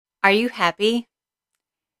Are you happy?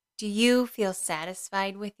 Do you feel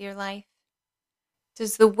satisfied with your life?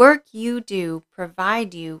 Does the work you do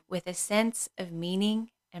provide you with a sense of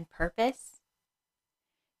meaning and purpose?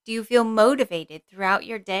 Do you feel motivated throughout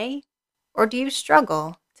your day? Or do you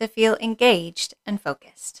struggle to feel engaged and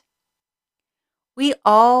focused? We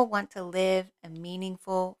all want to live a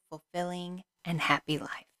meaningful, fulfilling, and happy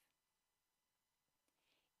life.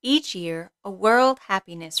 Each year, a World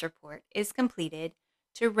Happiness Report is completed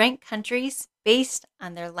to rank countries based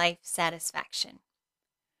on their life satisfaction.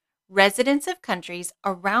 Residents of countries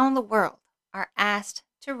around the world are asked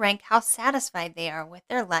to rank how satisfied they are with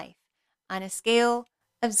their life on a scale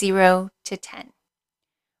of 0 to 10,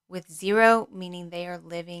 with 0 meaning they are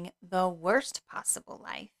living the worst possible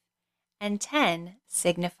life, and 10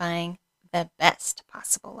 signifying the best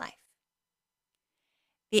possible life.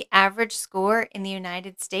 The average score in the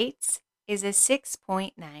United States is a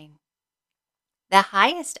 6.9. The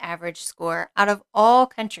highest average score out of all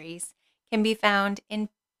countries can be found in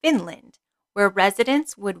Finland, where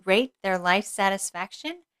residents would rate their life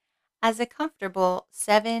satisfaction as a comfortable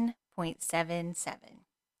 7.77.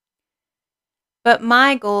 But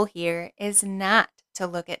my goal here is not to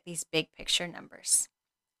look at these big picture numbers.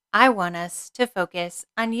 I want us to focus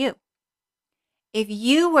on you. If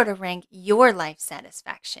you were to rank your life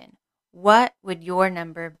satisfaction, what would your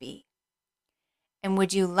number be? And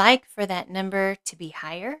would you like for that number to be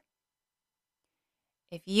higher?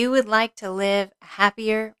 If you would like to live a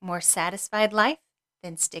happier, more satisfied life,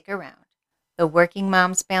 then stick around. The Working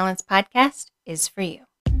Moms Balance podcast is for you.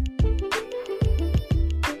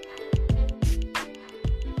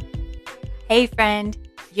 Hey friend,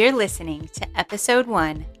 you're listening to episode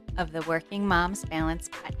 1 of the Working Moms Balance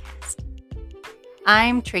podcast.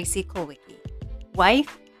 I'm Tracy Kulwicki,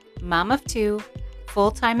 wife, mom of 2,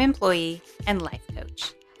 full-time employee, and life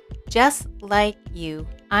coach. Just like you,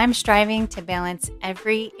 I'm striving to balance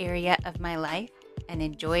every area of my life and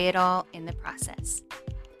enjoy it all in the process.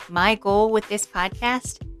 My goal with this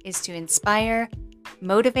podcast is to inspire,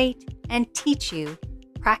 motivate, and teach you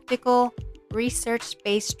practical,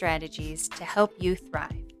 research-based strategies to help you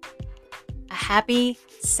thrive. A happy,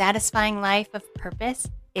 satisfying life of purpose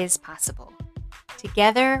is possible.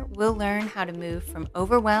 Together, we'll learn how to move from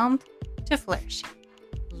overwhelmed to flourishing.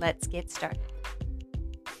 Let's get started.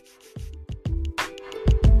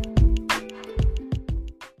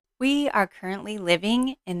 We are currently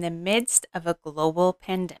living in the midst of a global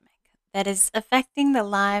pandemic that is affecting the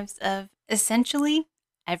lives of essentially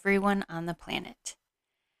everyone on the planet.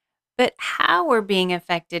 But how we're being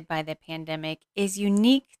affected by the pandemic is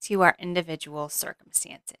unique to our individual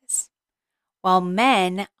circumstances. While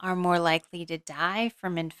men are more likely to die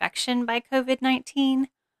from infection by COVID-19,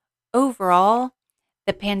 overall,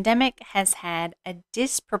 the pandemic has had a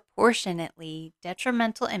disproportionately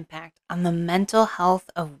detrimental impact on the mental health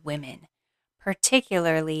of women,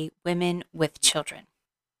 particularly women with children.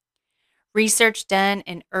 Research done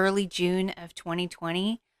in early June of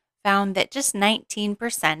 2020 found that just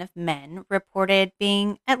 19% of men reported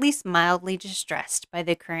being at least mildly distressed by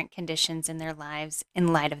the current conditions in their lives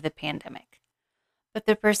in light of the pandemic. But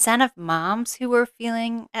the percent of moms who were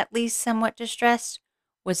feeling at least somewhat distressed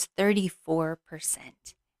was 34%,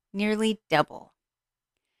 nearly double.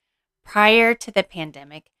 Prior to the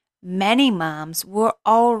pandemic, many moms were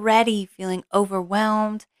already feeling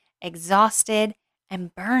overwhelmed, exhausted,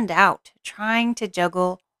 and burned out trying to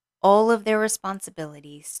juggle all of their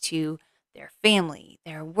responsibilities to their family,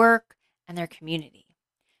 their work, and their community.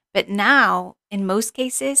 But now, in most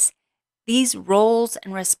cases, these roles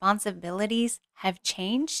and responsibilities have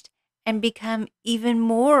changed and become even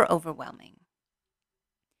more overwhelming.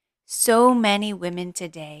 So many women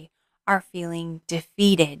today are feeling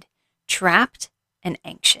defeated, trapped, and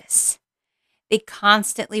anxious. They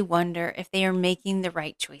constantly wonder if they are making the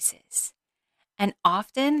right choices. And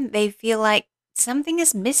often they feel like something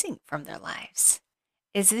is missing from their lives.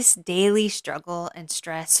 Is this daily struggle and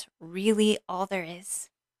stress really all there is?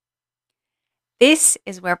 This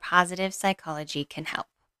is where positive psychology can help.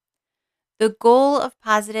 The goal of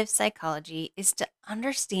positive psychology is to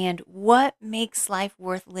understand what makes life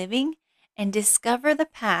worth living and discover the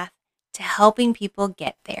path to helping people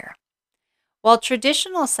get there. While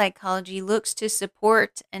traditional psychology looks to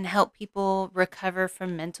support and help people recover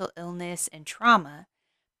from mental illness and trauma,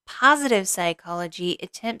 positive psychology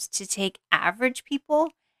attempts to take average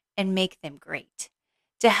people and make them great.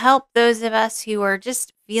 To help those of us who are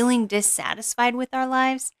just feeling dissatisfied with our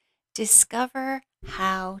lives discover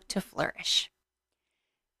how to flourish.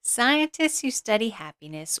 Scientists who study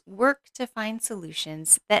happiness work to find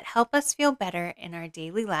solutions that help us feel better in our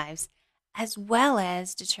daily lives as well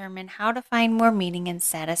as determine how to find more meaning and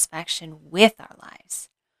satisfaction with our lives.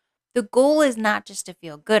 The goal is not just to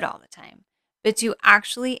feel good all the time, but to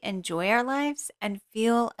actually enjoy our lives and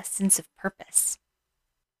feel a sense of purpose.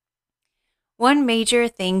 One major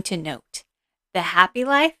thing to note: the happy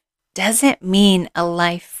life doesn't mean a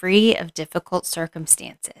life free of difficult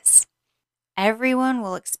circumstances. Everyone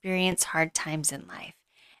will experience hard times in life,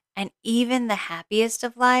 and even the happiest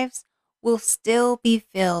of lives will still be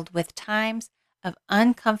filled with times of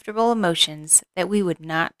uncomfortable emotions that we would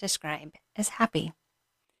not describe as happy.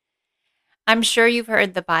 I'm sure you've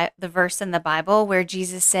heard the verse in the Bible where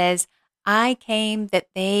Jesus says, "I came that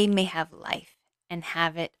they may have life and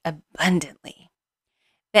have it abundantly."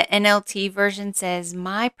 The NLT version says,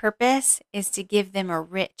 "My purpose is to give them a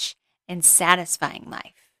rich and satisfying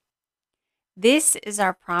life." This is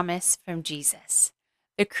our promise from Jesus.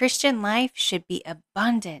 The Christian life should be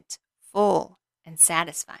abundant, full, and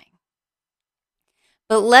satisfying.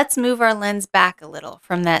 But let's move our lens back a little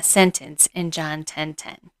from that sentence in John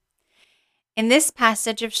 10:10. In this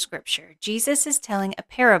passage of scripture, Jesus is telling a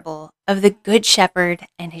parable of the good shepherd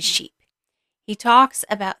and his sheep. He talks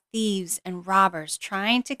about thieves and robbers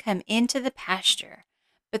trying to come into the pasture,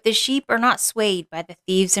 but the sheep are not swayed by the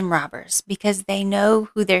thieves and robbers because they know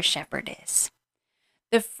who their shepherd is.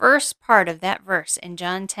 The first part of that verse in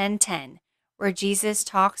John 10:10, where Jesus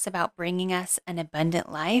talks about bringing us an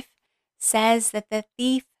abundant life, says that the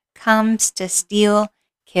thief comes to steal,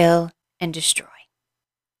 kill, and destroy.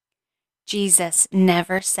 Jesus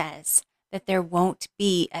never says that there won't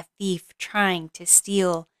be a thief trying to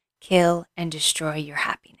steal, kill, and destroy your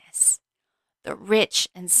happiness. The rich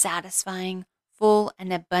and satisfying, full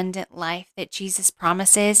and abundant life that Jesus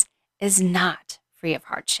promises is not free of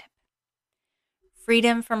hardship.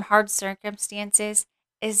 Freedom from hard circumstances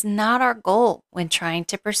is not our goal when trying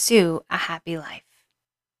to pursue a happy life.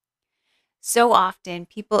 So often,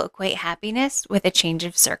 people equate happiness with a change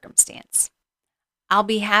of circumstance. I'll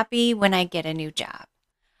be happy when I get a new job.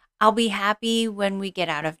 I'll be happy when we get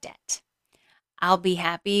out of debt. I'll be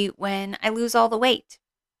happy when I lose all the weight.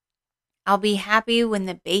 I'll be happy when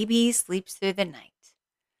the baby sleeps through the night.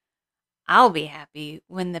 I'll be happy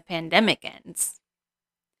when the pandemic ends.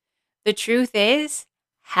 The truth is,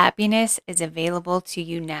 happiness is available to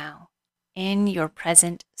you now in your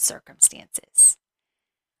present circumstances.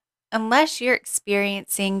 Unless you're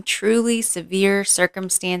experiencing truly severe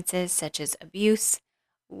circumstances such as abuse,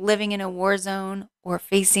 living in a war zone, or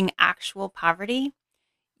facing actual poverty,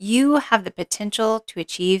 you have the potential to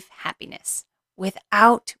achieve happiness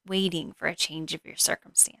without waiting for a change of your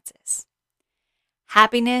circumstances.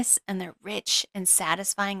 Happiness and the rich and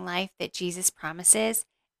satisfying life that Jesus promises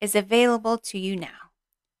is available to you now,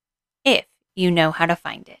 if you know how to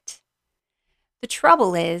find it. The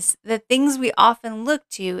trouble is that things we often look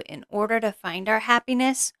to in order to find our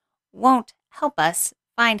happiness won't help us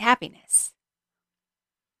find happiness.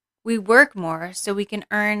 We work more so we can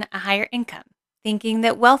earn a higher income, thinking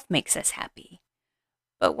that wealth makes us happy.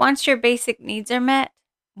 But once your basic needs are met,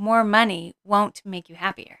 more money won't make you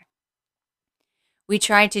happier. We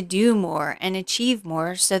try to do more and achieve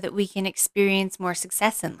more so that we can experience more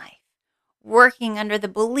success in life, working under the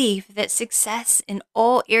belief that success in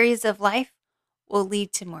all areas of life will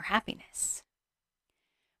lead to more happiness.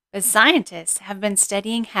 But scientists have been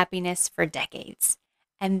studying happiness for decades,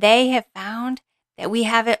 and they have found that we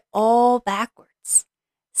have it all backwards.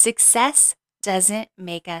 Success doesn't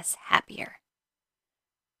make us happier.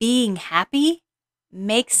 Being happy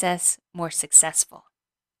makes us more successful.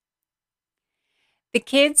 The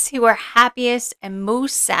kids who are happiest and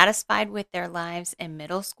most satisfied with their lives in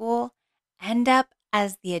middle school end up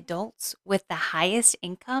as the adults with the highest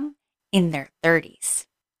income in their 30s.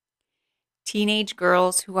 Teenage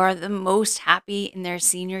girls who are the most happy in their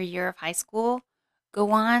senior year of high school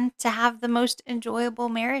go on to have the most enjoyable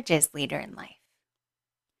marriages later in life.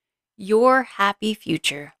 Your happy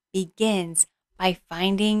future begins by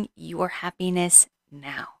finding your happiness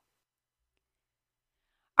now.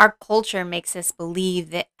 Our culture makes us believe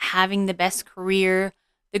that having the best career,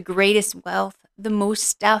 the greatest wealth, the most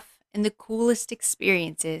stuff, and the coolest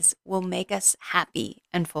experiences will make us happy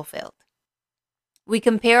and fulfilled. We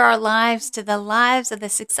compare our lives to the lives of the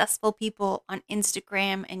successful people on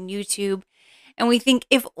Instagram and YouTube, and we think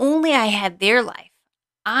if only I had their life,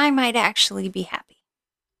 I might actually be happy.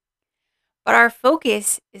 But our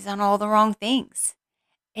focus is on all the wrong things.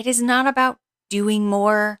 It is not about doing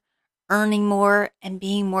more, earning more, and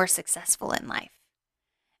being more successful in life.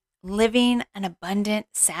 Living an abundant,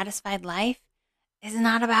 satisfied life is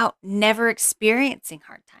not about never experiencing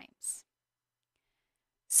hard times.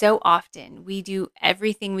 So often, we do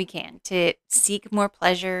everything we can to seek more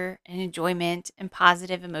pleasure and enjoyment and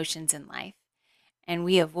positive emotions in life, and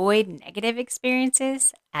we avoid negative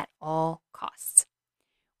experiences at all costs.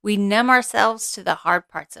 We numb ourselves to the hard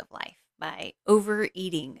parts of life by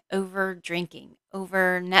overeating, over drinking,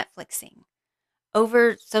 over Netflixing,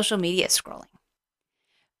 over social media scrolling.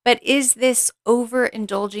 But is this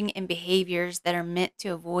overindulging in behaviors that are meant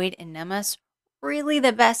to avoid and numb us really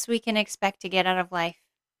the best we can expect to get out of life?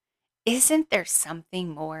 Isn't there something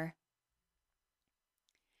more?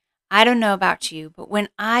 I don't know about you, but when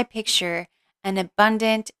I picture an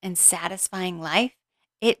abundant and satisfying life,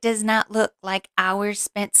 it does not look like hours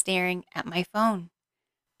spent staring at my phone.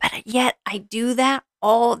 But yet I do that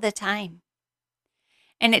all the time.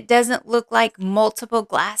 And it doesn't look like multiple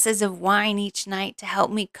glasses of wine each night to help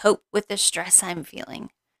me cope with the stress I'm feeling.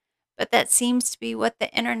 But that seems to be what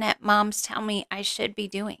the internet moms tell me I should be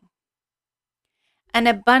doing. An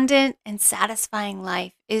abundant and satisfying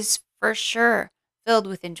life is for sure filled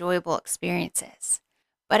with enjoyable experiences,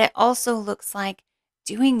 but it also looks like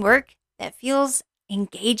doing work that feels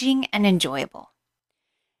engaging and enjoyable.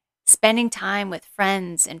 Spending time with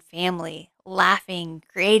friends and family, laughing,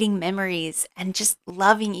 creating memories, and just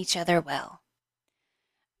loving each other well.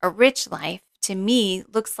 A rich life, to me,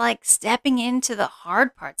 looks like stepping into the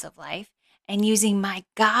hard parts of life and using my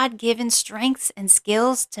God given strengths and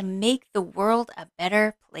skills to make the world a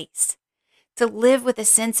better place, to live with a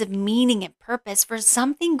sense of meaning and purpose for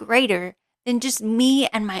something greater than just me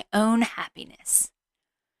and my own happiness.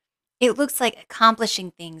 It looks like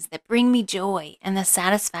accomplishing things that bring me joy and the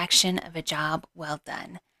satisfaction of a job well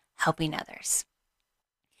done, helping others.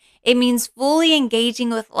 It means fully engaging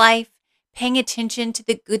with life, paying attention to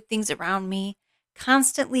the good things around me,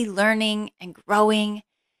 constantly learning and growing,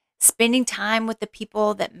 spending time with the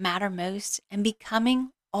people that matter most, and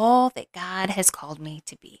becoming all that God has called me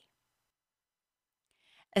to be.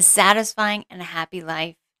 A satisfying and a happy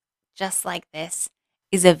life, just like this,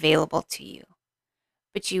 is available to you,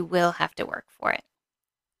 but you will have to work for it.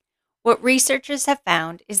 What researchers have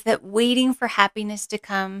found is that waiting for happiness to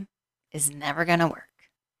come is never going to work.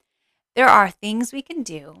 There are things we can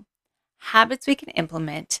do, habits we can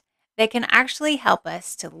implement that can actually help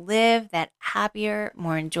us to live that happier,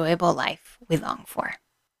 more enjoyable life we long for.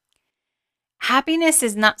 Happiness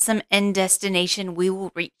is not some end destination we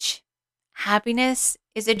will reach. Happiness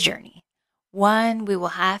is a journey, one we will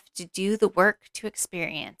have to do the work to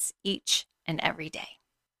experience each and every day.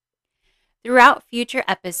 Throughout future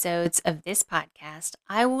episodes of this podcast,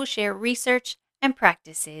 I will share research and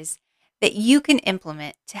practices that you can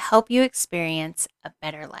implement to help you experience a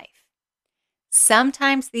better life.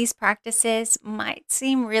 Sometimes these practices might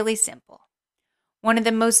seem really simple. One of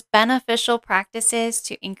the most beneficial practices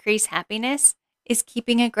to increase happiness is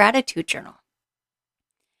keeping a gratitude journal.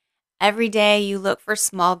 Every day you look for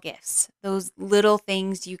small gifts, those little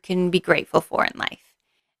things you can be grateful for in life,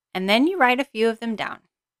 and then you write a few of them down.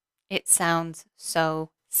 It sounds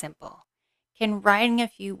so simple. Can writing a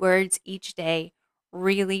few words each day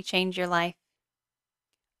really change your life?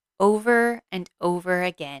 Over and over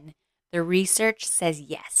again, the research says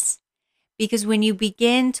yes. Because when you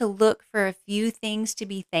begin to look for a few things to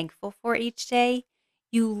be thankful for each day,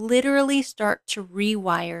 you literally start to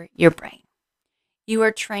rewire your brain. You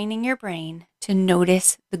are training your brain to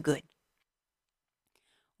notice the good.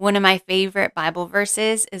 One of my favorite Bible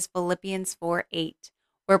verses is Philippians 4:8,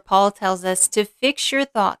 where Paul tells us to fix your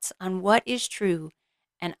thoughts on what is true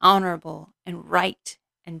and honorable and right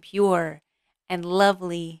and pure and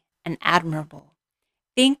lovely and admirable.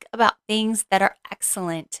 Think about things that are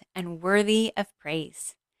excellent and worthy of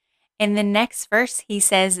praise. In the next verse, he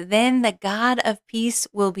says, then the God of peace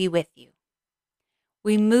will be with you.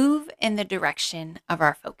 We move in the direction of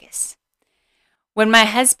our focus. When my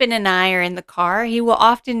husband and I are in the car, he will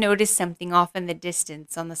often notice something off in the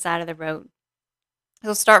distance on the side of the road.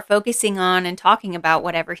 He'll start focusing on and talking about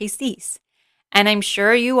whatever he sees. And I'm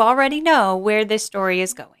sure you already know where this story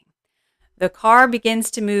is going. The car begins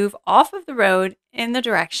to move off of the road in the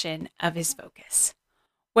direction of his focus.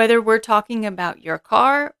 Whether we're talking about your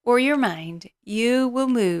car or your mind, you will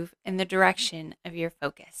move in the direction of your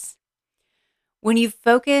focus. When you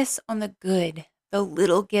focus on the good, the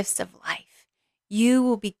little gifts of life, you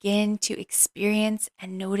will begin to experience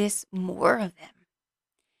and notice more of them.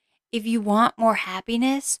 If you want more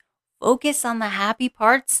happiness, focus on the happy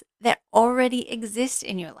parts that already exist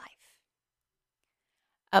in your life.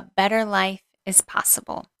 A better life is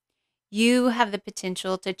possible. You have the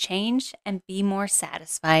potential to change and be more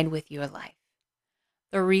satisfied with your life.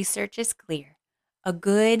 The research is clear. A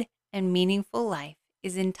good and meaningful life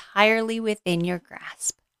is entirely within your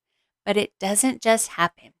grasp. But it doesn't just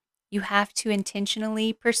happen. You have to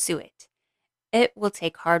intentionally pursue it. It will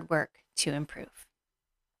take hard work to improve.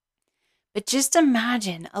 But just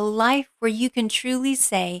imagine a life where you can truly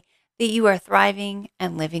say that you are thriving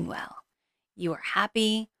and living well. You are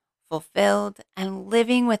happy, fulfilled, and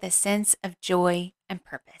living with a sense of joy and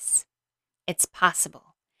purpose. It's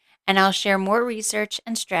possible, and I'll share more research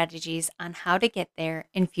and strategies on how to get there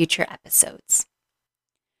in future episodes.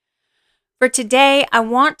 For today, I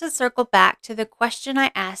want to circle back to the question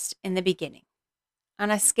I asked in the beginning. On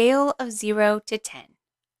a scale of 0 to 10,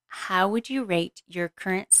 how would you rate your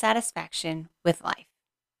current satisfaction with life?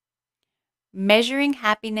 Measuring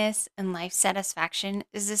happiness and life satisfaction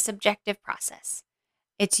is a subjective process.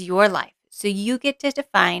 It's your life, so you get to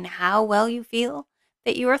define how well you feel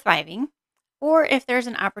that you are thriving or if there's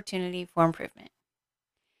an opportunity for improvement.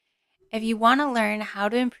 If you want to learn how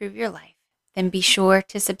to improve your life, then be sure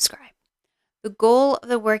to subscribe. The goal of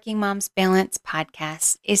the Working Moms Balance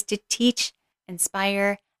podcast is to teach,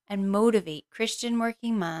 inspire, and motivate Christian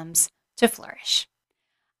working moms to flourish.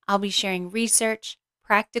 I'll be sharing research,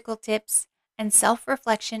 practical tips, and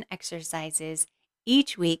self-reflection exercises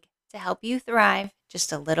each week to help you thrive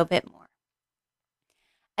just a little bit more.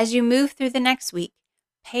 As you move through the next week,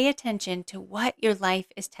 pay attention to what your life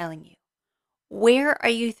is telling you. Where are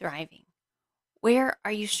you thriving? Where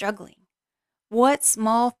are you struggling? What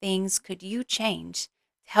small things could you change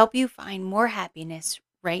to help you find more happiness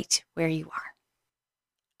right where you are?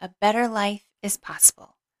 A better life is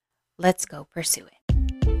possible. Let's go pursue it.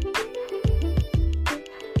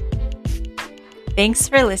 Thanks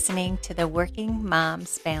for listening to the Working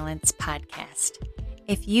Moms Balance podcast.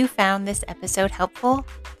 If you found this episode helpful,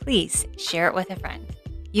 please share it with a friend.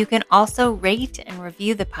 You can also rate and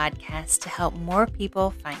review the podcast to help more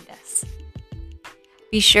people find us.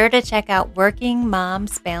 Be sure to check out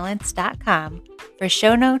workingmomsbalance.com for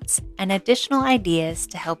show notes and additional ideas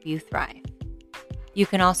to help you thrive. You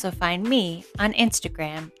can also find me on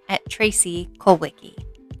Instagram at Tracy Kulwicki.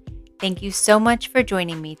 Thank you so much for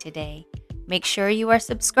joining me today. Make sure you are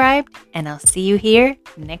subscribed, and I'll see you here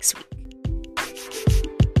next week.